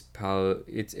 it's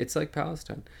like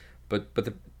Palestine, but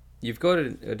you've got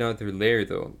another layer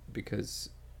though, because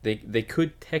they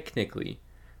could technically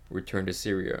return to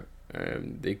Syria.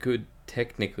 They could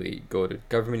technically go to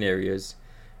government areas,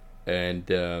 and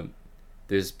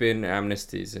there's been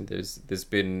amnesties, and there's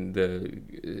been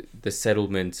the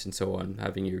settlements and so on,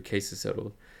 having your cases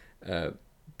settled. Uh,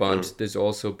 Mm, but there's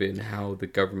also been how the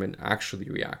government actually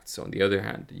reacts. On the other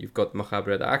hand, you've got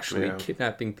Mukhabarat actually yeah,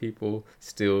 kidnapping people,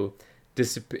 still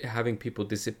having people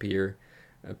disappear.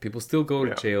 People still go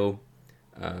to yeah, jail.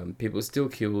 People still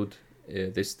killed.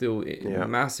 There's still yeah,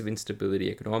 massive instability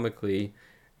economically.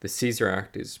 The Caesar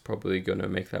Act is probably going to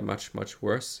make that much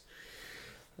worse.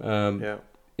 Um, yeah,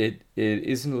 it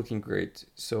isn't looking great.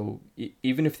 So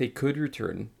even if they could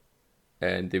return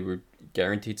and they were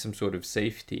guaranteed some sort of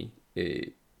safety,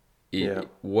 yeah.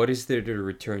 what is there to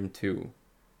return to?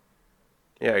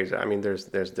 Yeah, exactly. I mean, there's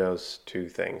those two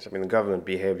things. I mean, the government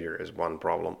behavior is one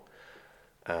problem,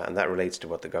 and that relates to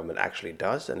what the government actually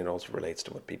does, and it also relates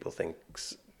to what people think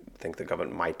the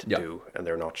government might Yeah, do, and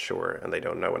they're not sure, and they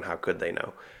don't know, and how could they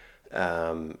know?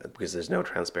 Because there's no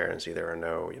transparency. There are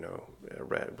no,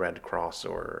 Red Cross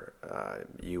or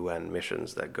UN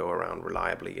missions that go around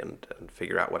reliably and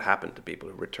figure out what happened to people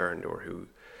who returned or who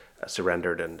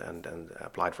surrendered and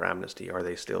applied for amnesty. Are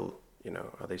they still,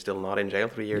 are they still not in jail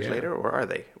 3 years yeah, later, or are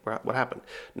they? What happened?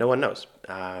 No one knows.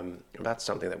 That's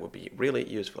something that would be really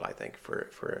useful, I think, for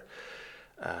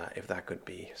if that could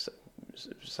be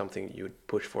something you would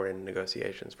push for in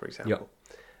negotiations, for yeah, example.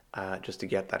 Just to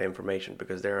get that information,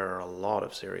 because there are a lot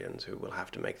of Syrians who will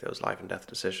have to make those life and death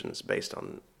decisions based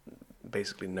on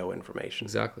basically no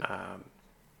information. exactly.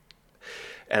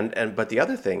 And but the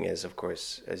other thing is, of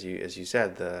course, as you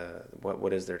said,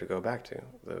 what is there to go back to?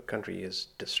 The country is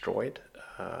destroyed.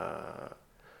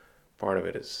 Part of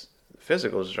it is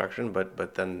physical destruction,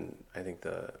 but then I think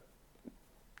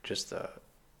just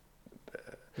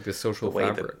Like the the social way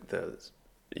fabric. that the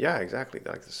yeah, exactly,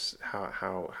 like this,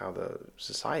 how the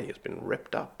society has been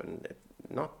ripped up, and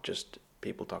not just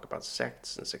people talk about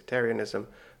sects and sectarianism.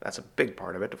 That's a big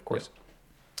part of it, of Yeah, course,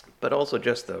 but also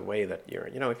just the way that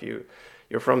if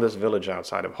you're from this village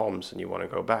outside of Homs and you want to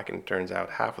go back, and it turns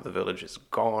out half of the village is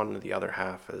gone, the other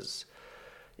half is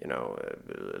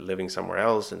living somewhere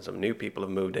else, and some new people have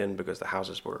moved in because the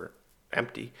houses were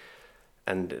empty,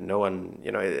 and no one,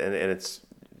 and it's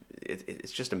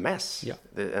just a mess. yeah,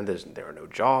 And there are no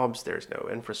jobs, there's no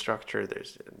infrastructure,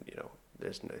 there's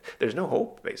no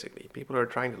hope. Basically, people are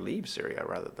trying to leave Syria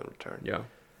rather than return. yeah.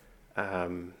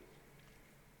 Um,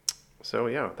 so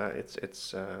yeah, that it's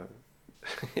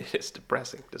it is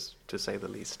depressing, to say the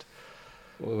least.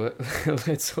 Well,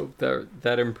 let's hope that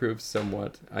that improves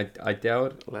somewhat. I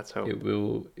doubt Let's hope. it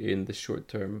will in the short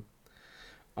term.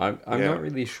 I'm Yeah. not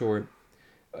really sure.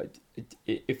 Uh,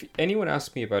 if anyone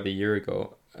asked me about a year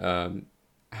ago,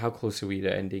 how close are we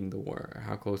to ending the war?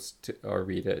 How close are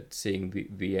we to seeing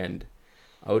the end?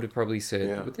 I would have probably said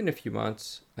Yeah. within a few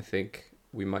months. I think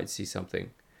we might see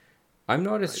something. I'm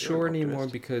not as You're an sure anymore optimist.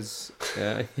 because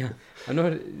yeah, I'm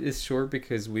not as sure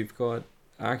because we've got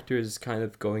actors kind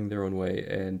of going their own way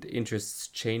and interests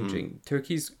Hmm. changing.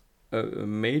 Turkey's a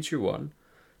major one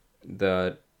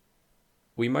that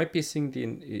we might be seeing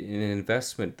an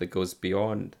investment that goes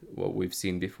beyond what we've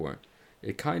seen before.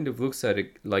 It kind of looks at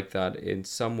it like that in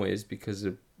some ways because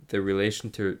of the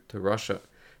relation to Russia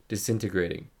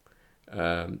disintegrating.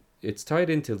 It's tied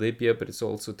into Libya, but it's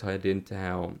also tied into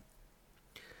how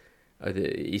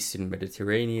the Eastern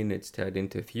Mediterranean. It's tied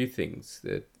into a few things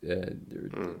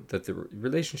Hmm. that the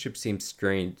relationship seems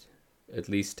strained, at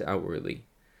least outwardly,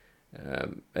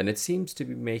 and it seems to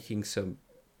be making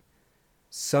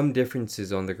some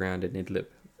differences on the ground in Idlib.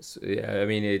 So, yeah, I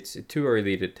mean, it's too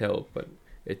early to tell, but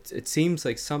it seems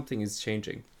like something is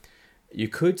changing. You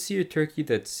could see a Turkey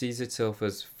that sees itself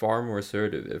as far more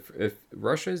assertive. If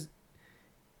Russia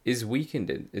is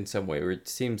weakened in some way, or it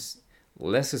seems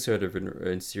less assertive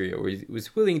in Syria, or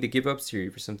was willing to give up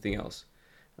Syria for something else.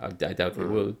 I doubt they Hmm.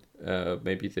 will.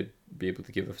 Maybe they'd be able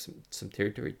to give up some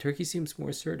territory. Turkey seems more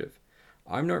assertive.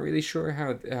 I'm not really sure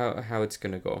how it's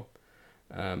gonna go.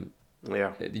 Um,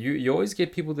 Yeah. you always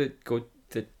get people that go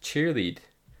that cheerlead,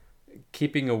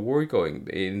 keeping a war going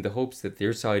in the hopes that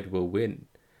their side will win,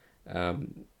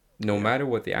 no Yeah. matter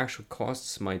what the actual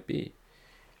costs might be.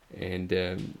 And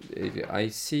I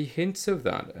see hints of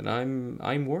that, and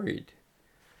I'm worried.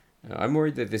 I'm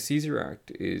worried that the Caesar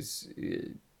Act is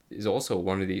also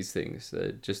one of these things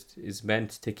that just is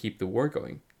meant to keep the war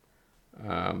going.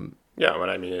 Um, Yeah. But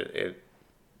I mean,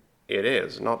 It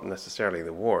is not necessarily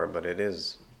the war, but it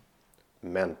is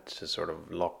meant to sort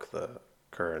of lock the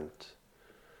current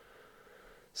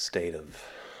state of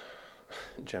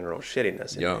general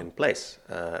shittiness in place,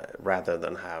 rather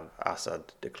than have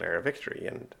Assad declare a victory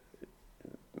and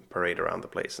parade around the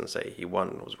place and say he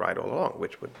won, was right all along,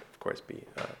 which would of course be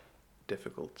a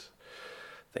difficult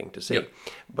thing to see.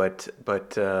 But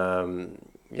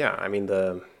yeah, I mean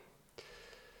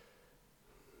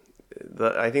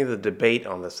I think the debate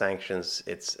on the sanctions,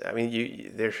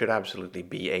 there should absolutely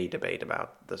be a debate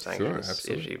about the sanctions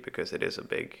issue, because it is a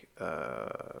big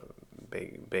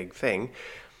thing,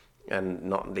 and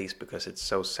not least because it's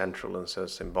so central and so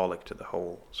symbolic to the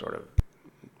whole sort of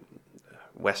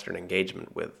Western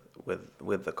engagement with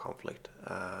the conflict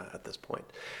at this point.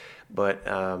 But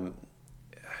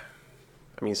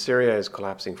Syria is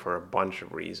collapsing for a bunch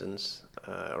of reasons,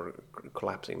 or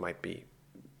collapsing might be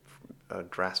a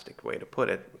drastic way to put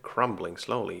it, crumbling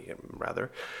slowly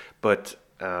rather. But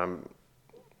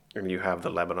you have the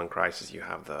Lebanon crisis, you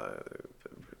have the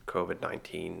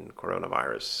COVID-19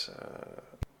 coronavirus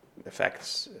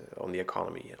effects on the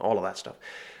economy, all of that stuff,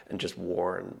 and just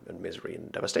war and misery and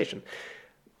devastation.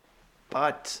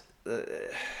 But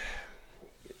the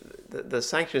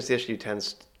sanctions issue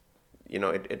tends,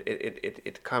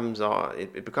 it becomes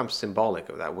symbolic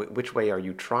of that. Which way are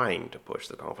you trying to push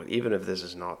the conflict? Even if this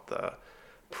is not the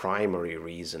primary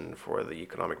reason for the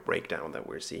economic breakdown that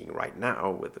we're seeing right now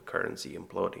with the currency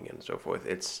imploding and so forth,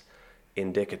 it's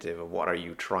indicative of what are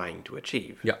you trying to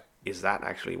achieve. Yeah. Is that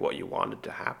actually what you wanted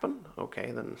to happen?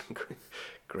 Okay, then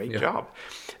great job.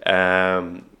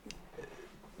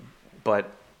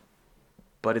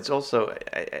 But it's also,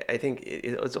 I think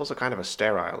it's also kind of a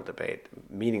sterile debate,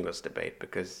 meaningless debate,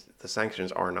 because the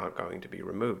sanctions are not going to be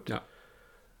removed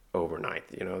overnight.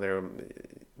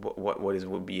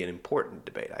 Would be an important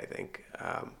debate, I think.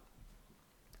 I'm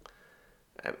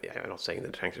not saying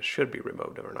that sanctions should be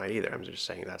removed overnight either. I'm just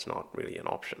saying that's not really an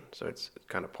option. So it's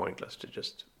kind of pointless to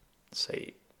just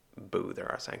say, boo,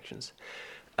 there are sanctions.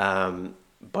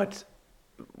 But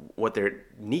what there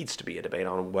needs to be a debate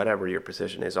on, whatever your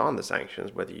position is on the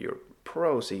sanctions, whether you're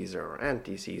pro-Caesar or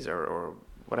anti-Caesar or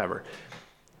whatever,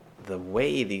 the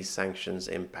way these sanctions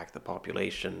impact the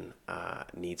population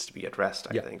needs to be addressed,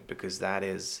 I think, because that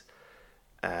is,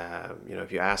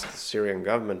 if you ask the Syrian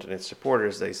government and its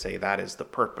supporters, they say that is the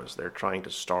purpose. They're trying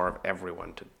to starve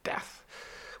everyone to death,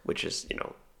 which is,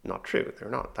 not true.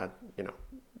 They're not that,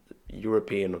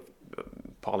 European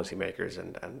policymakers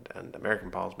and American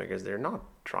policymakers, they're not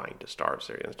trying to starve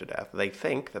Syrians to death. They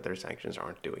think that their sanctions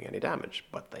aren't doing any damage,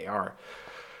 but they are.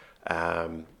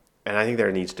 And I think there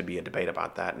needs to be a debate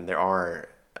about that. And there are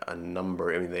a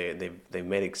number. They've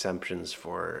made exemptions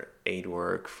for aid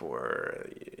work, for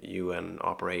UN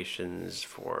operations,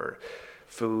 for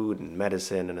food and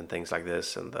medicine and things like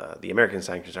this. And the American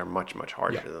sanctions are much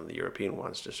harsher than the European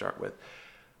ones to start with,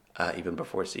 even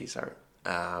before Caesar.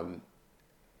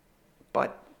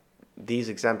 But these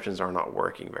exemptions are not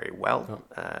working very well.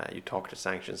 You talk to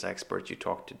sanctions experts, you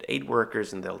talk to aid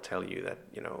workers, and they'll tell you that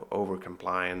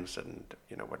over-compliance and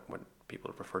what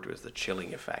people refer to as the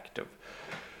chilling effect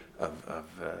of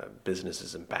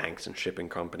businesses and banks and shipping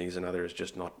companies and others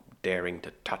just not daring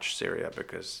to touch Syria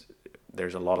because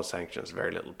there's a lot of sanctions,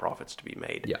 very little profits to be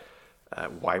made. Yeah.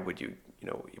 Why would you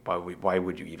why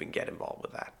would you even get involved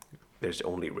with that? There's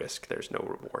only risk. There's no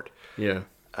reward. Yeah.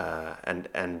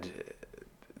 And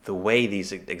the way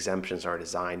these exemptions are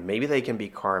designed, maybe they can be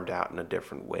carved out in a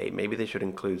different way. Maybe they should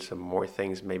include some more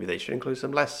things. Maybe they should include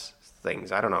some less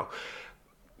things. I don't know.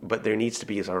 But there needs to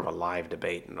be sort of a live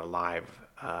debate and a live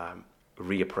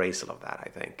reappraisal of that, I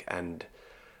think. And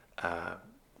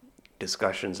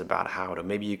discussions about how to,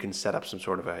 maybe you can set up some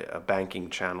sort of a banking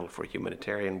channel for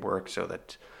humanitarian work so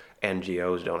that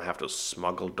NGOs don't have to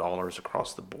smuggle dollars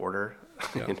across the border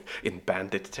in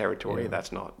bandit territory.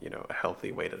 That's not, a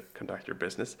healthy way to conduct your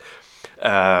business.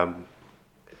 And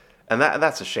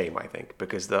that's a shame, I think,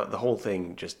 because the whole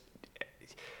thing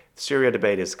Syria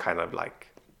debate is kind of like,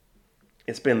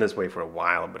 it's been this way for a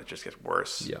while, but it just gets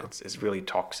worse. Yeah. It's really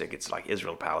toxic. It's like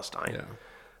Israel-Palestine.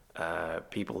 Yeah.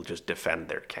 People just defend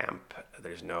their camp.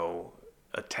 There's no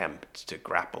attempt to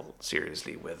grapple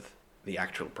seriously with the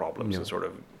actual problems and sort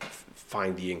of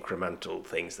find the incremental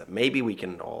things that maybe we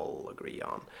can all agree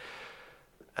on.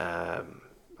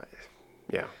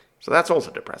 So that's also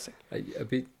depressing.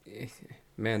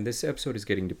 Man, this episode is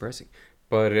getting depressing.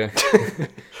 But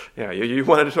yeah, you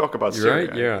wanted to talk about Syria.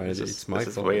 Right? Yeah, it's my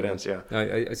fault. The way it ends. Yeah,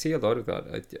 I see a lot of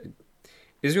that.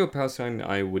 Israel Palestine,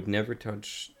 I would never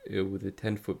touch with a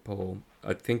 10-foot pole.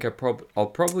 I think I'll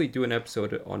probably do an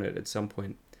episode on it at some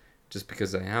point, just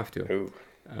because I have to. Ooh.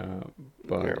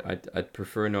 but Yeah. I'd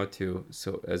prefer not to,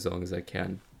 so as long as I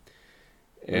can.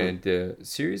 And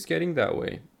Syria's getting that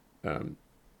way. And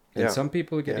Yeah. some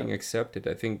people are Yeah. getting accepted.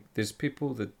 I think there's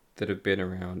people that have been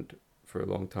around for a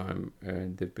long time,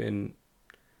 and they've been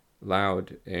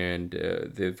loud, and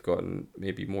they've gotten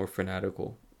maybe more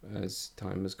fanatical as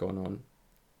time has gone on,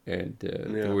 and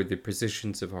Yeah. the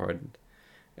positions have hardened.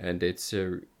 And it's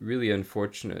really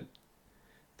unfortunate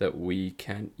that we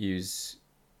can't use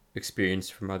experience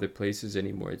from other places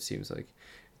anymore, it seems like.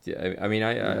 Yeah, I mean,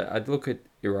 Mm. I'd look at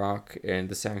Iraq and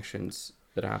the sanctions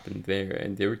that happened there,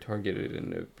 and they were targeted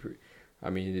in I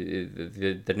mean,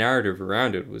 the narrative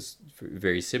around it was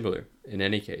very similar in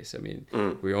any case. I mean,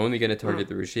 Mm. we're only going to Mm. target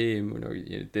the regime,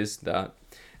 this, that,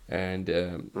 and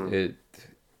Mm. it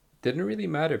didn't really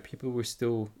matter. People were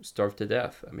still starved to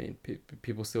death. I mean,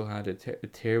 people still had a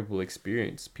terrible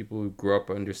experience. People who grew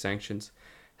up under sanctions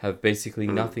have basically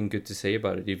Mm. nothing good to say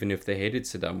about it, even if they hated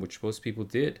Saddam, which most people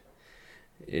did.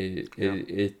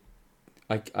 Yeah.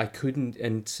 I couldn't,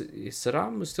 and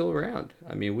Saddam was still around.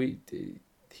 I mean,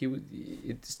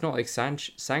 it's not like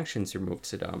sanctions removed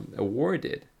Saddam. A war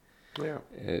did. Yeah.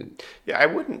 Uh, Yeah. I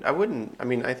wouldn't. I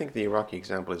mean, I think the Iraqi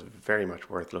example is very much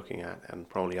worth looking at, and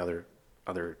probably other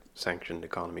sanctioned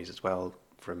economies as well,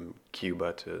 from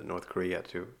Cuba to North Korea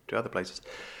to other places.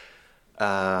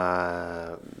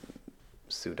 Uh,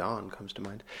 Sudan comes to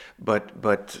mind,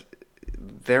 but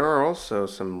there are also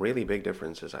some really big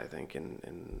differences, I think,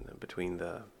 in between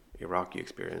the Iraqi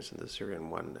experience and the Syrian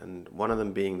one, and one of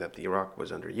them being that the Iraq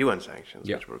was under UN sanctions,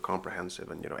 yeah, which were comprehensive,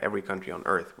 and every country on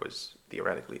earth was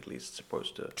theoretically at least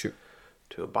supposed true.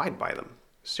 to abide by them.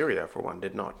 Syria, for one,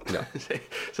 did not. No.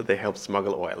 So they helped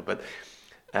smuggle oil,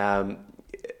 um,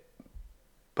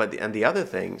 and the other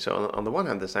thing, so on the one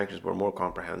hand, the sanctions were more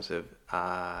comprehensive,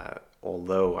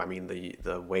 although, I mean,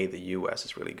 the way the U.S.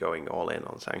 is really going all in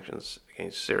on sanctions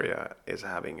against Syria is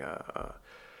having a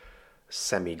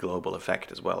semi-global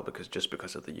effect as well,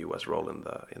 because of the U.S. role in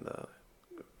the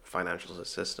financial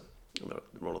system, the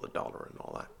role of the dollar and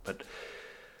all that.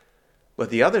 But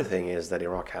the other thing is that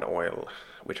Iraq had oil,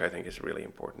 which I think is really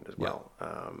important as well.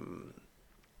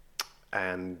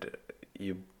 And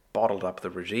you bottled up the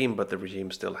regime, but the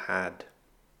regime still had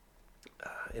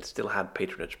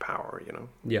patronage power.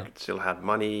 Yeah. It still had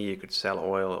money. You could sell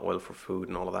oil for food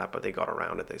and all of that, but they got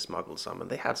around it. They smuggled some, and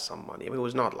they had some money. I mean, it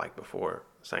was not like before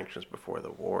sanctions, before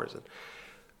the wars,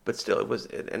 but still, it was.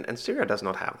 And Syria does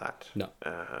not have that. No.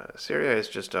 Syria is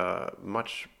just a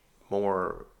much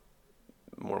more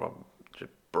of a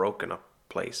broken up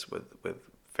place with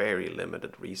very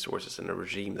limited resources, and a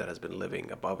regime that has been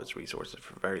living above its resources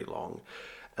for very long,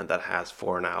 and that has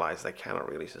foreign allies that cannot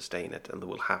really sustain it, and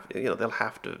they'll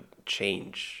have to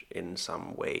change in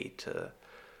some way to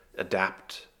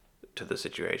adapt to the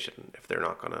situation if they're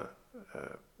not going to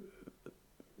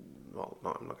I'm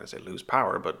not going to say lose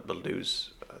power, but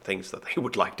lose things that they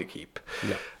would like to keep.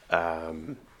 Yeah.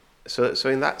 So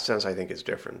in that sense, I think it's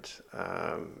different,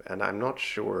 and I'm not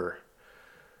sure.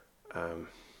 I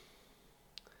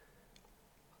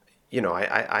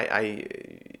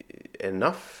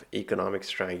enough economic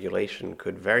strangulation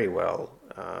could very well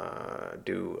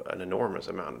do an enormous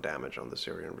amount of damage on the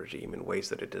Syrian regime in ways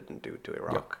that it didn't do to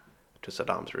Iraq, to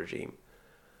Saddam's regime.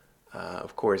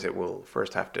 Of course, it will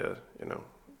first have to,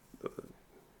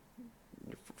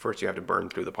 first you have to burn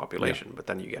through the population, but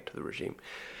then you get to the regime.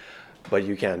 But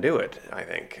you can do it, I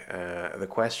think. The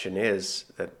question is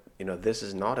that, this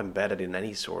is not embedded in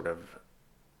any sort of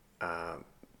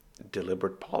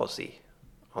deliberate policy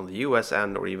on the U.S.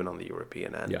 end or even on the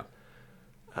European end. Yeah.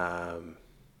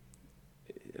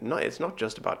 No, it's not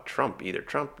just about Trump either.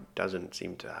 Trump doesn't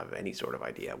seem to have any sort of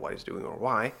idea what he's doing or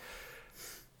why.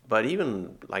 But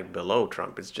even like below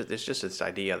Trump, it's just this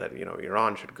idea that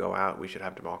Iran should go out, we should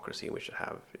have democracy, we should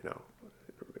have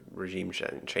regime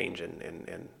change,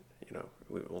 and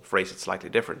we will phrase it slightly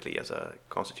differently as a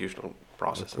constitutional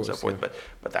process and so forth. Yeah.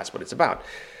 But that's what it's about.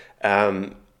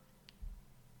 And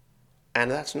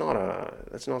that's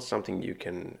not something you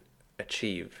can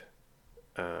achieve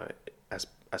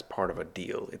as part of a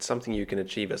deal. It's something you can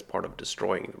achieve as part of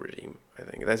destroying the regime, I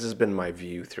think. This has been my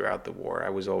view throughout the war. I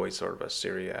was always sort of a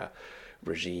Syria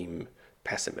regime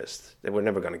pessimist. They were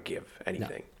never going to give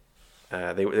anything.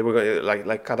 No. They were going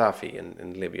like Gaddafi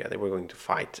in Libya. They were going to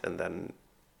fight, and then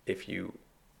if you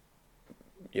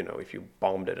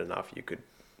bombed it enough, you could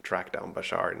track down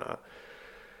Bashar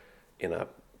in a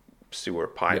sewer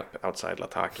pipe outside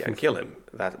Latakia and kill him.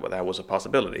 That was a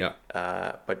possibility. Yeah.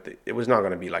 But it was not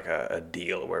going to be like a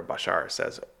deal where Bashar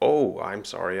says, "Oh, I'm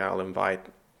sorry, I'll invite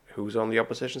who's on the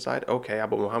opposition side. Okay,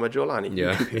 Abu Muhammad Jolani, you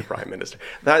can be prime minister."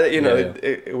 That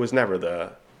it was never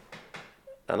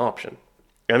an option.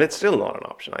 And it's still not an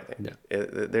option, I think. Yeah.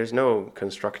 There's no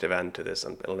constructive end to this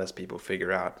unless people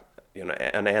figure out,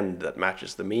 an end that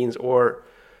matches the means or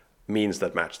means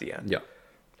that match the end. Yeah.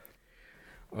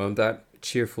 On that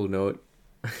cheerful note,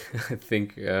 I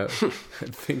think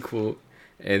we'll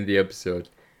end the episode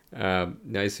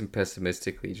nice and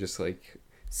pessimistically, just like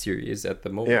serious at the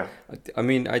moment. Yeah. I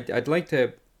mean, I'd like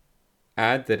to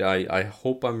add that I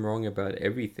hope I'm wrong about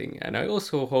everything, and I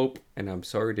also hope, and I'm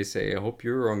sorry to say, I hope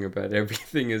you're wrong about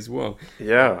everything as well.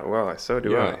 Yeah, well, so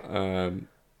do I.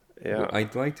 Yeah.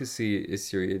 I'd like to see a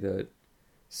Syria that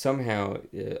somehow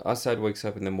Assad wakes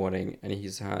up in the morning and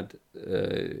he's had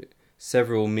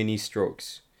several mini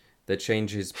strokes that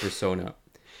change his persona,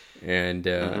 and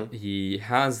he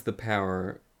has the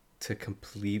power to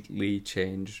completely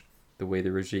change the way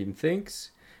the regime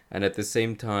thinks, and at the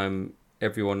same time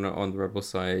everyone on the rebel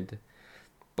side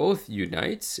both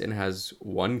unites and has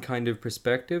one kind of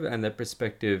perspective, and that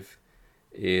perspective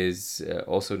is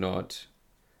also not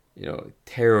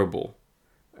terrible.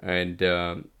 And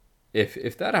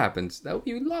if that happens, that would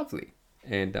be lovely,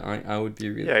 and I would be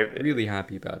really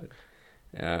happy about it.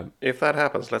 If that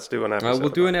happens, let's do an episode. We'll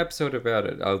do an episode about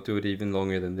it. I'll do it even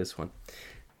longer than this one.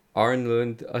 Aron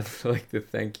Lund, I'd like to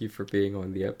thank you for being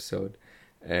on the episode,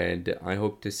 and I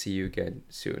hope to see you again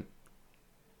soon.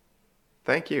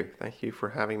 Thank you for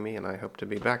having me, and I hope to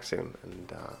be back soon.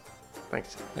 And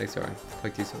thanks. Thanks, Aron.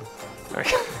 Talk to you soon. All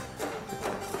right.